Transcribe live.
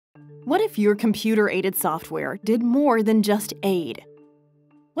What if your computer-aided software did more than just aid?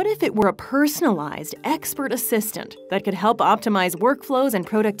 What if it were a personalized, expert assistant that could help optimize workflows and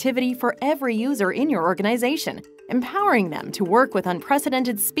productivity for every user in your organization, empowering them to work with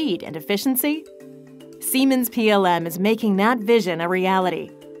unprecedented speed and efficiency? Siemens PLM is making that vision a reality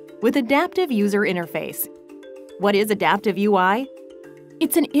with Adaptive User Interface. What is Adaptive UI?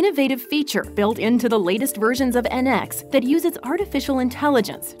 It's an innovative feature built into the latest versions of NX that uses artificial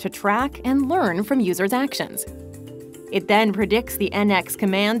intelligence to track and learn from users' actions. It then predicts the NX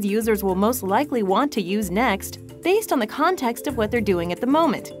commands users will most likely want to use next based on the context of what they're doing at the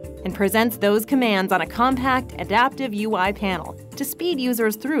moment, and presents those commands on a compact Adaptive UI panel to speed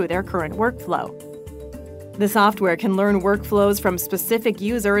users through their current workflow. The software can learn workflows from specific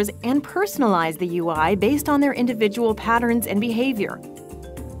users and personalize the UI based on their individual patterns and behavior.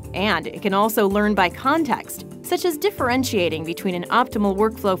 And it can also learn by context, such as differentiating between an optimal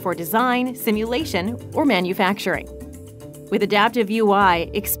workflow for design, simulation, or manufacturing. With Adaptive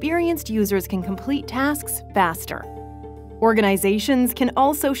UI, experienced users can complete tasks faster. Organizations can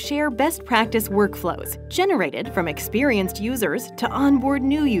also share best practice workflows generated from experienced users to onboard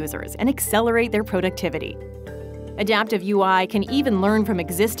new users and accelerate their productivity. Adaptive UI can even learn from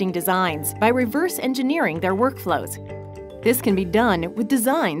existing designs by reverse engineering their workflows. This can be done with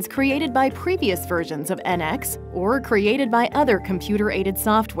designs created by previous versions of NX or created by other computer-aided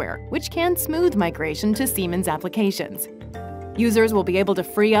software, which can smooth migration to Siemens applications. Users will be able to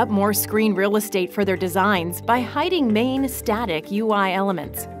free up more screen real estate for their designs by hiding main static UI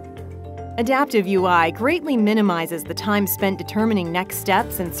elements. Adaptive UI greatly minimizes the time spent determining next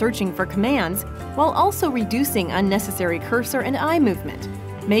steps and searching for commands, while also reducing unnecessary cursor and eye movement,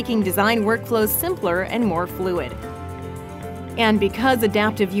 making design workflows simpler and more fluid. And because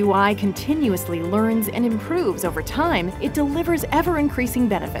Adaptive UI continuously learns and improves over time, it delivers ever-increasing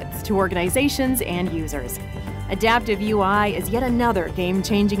benefits to organizations and users. Adaptive UI is yet another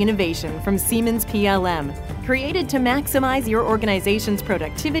game-changing innovation from Siemens PLM, created to maximize your organization's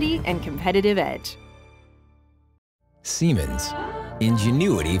productivity and competitive edge. Siemens,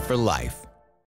 ingenuity for life.